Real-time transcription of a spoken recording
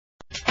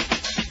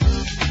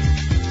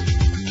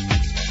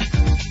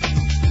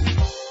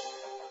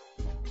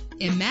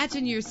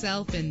Imagine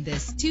yourself in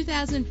this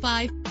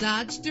 2005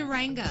 Dodge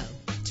Durango.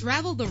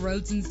 Travel the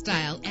roads in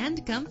style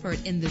and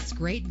comfort in this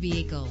great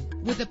vehicle.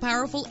 With a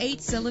powerful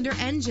 8-cylinder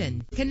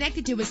engine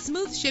connected to a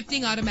smooth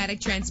shifting automatic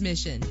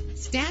transmission.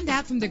 Stand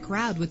out from the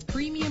crowd with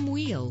premium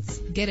wheels.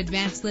 Get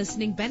advanced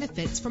listening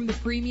benefits from the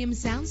premium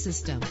sound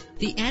system.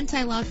 The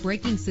anti-lock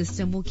braking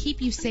system will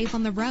keep you safe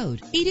on the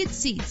road. Heated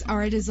seats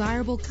are a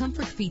desirable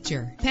comfort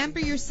feature. Pamper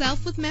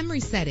yourself with memory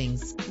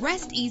settings.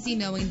 Rest easy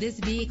knowing this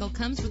vehicle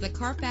comes with a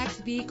Carfax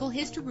Vehicle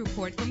History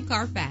Report from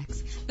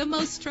Carfax, the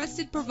most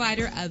trusted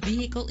provider of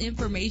vehicle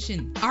information.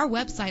 Our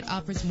website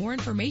offers more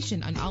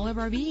information on all of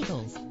our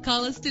vehicles.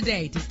 Call us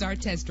today to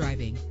start test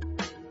driving.